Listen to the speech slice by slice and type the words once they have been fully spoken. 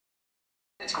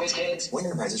It's quiz kids. Wayne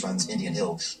Enterprises runs Indian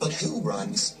Hill, but who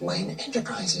runs Wayne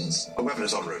Enterprises? A weapon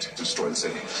is en route to destroy the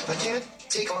city. I can't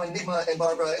take on Enigma and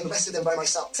Barbara and the rest of them by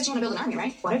myself. Said you want to build an army,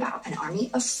 right? What about an army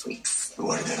of freaks?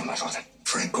 Who are they? My father.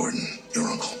 Frank Gordon, your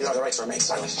uncle. You have the rights to remain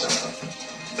silent.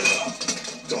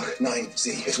 Dock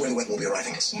 9C is where the weapon will be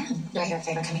arriving. Sam, do I hear a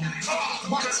favor coming on?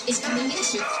 What is coming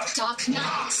into Dock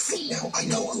 9C? Now I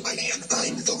know who I am.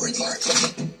 I'm the Riddler.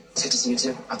 It's good to see you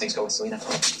too. How things go with Selena?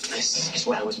 This is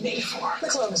what I was made for. The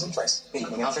clone is in place.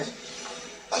 Anything else?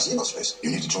 I've seen those face.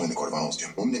 You need to join the Court of Owls, Jim.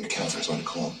 A woman named Catherine is going to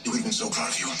call. You would have been so proud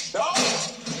of you. No!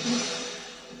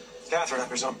 Catherine, I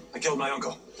presume. I killed my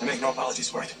uncle. I make no apologies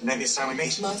for it. Maybe it's time we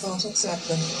meet. My thought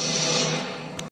exactly.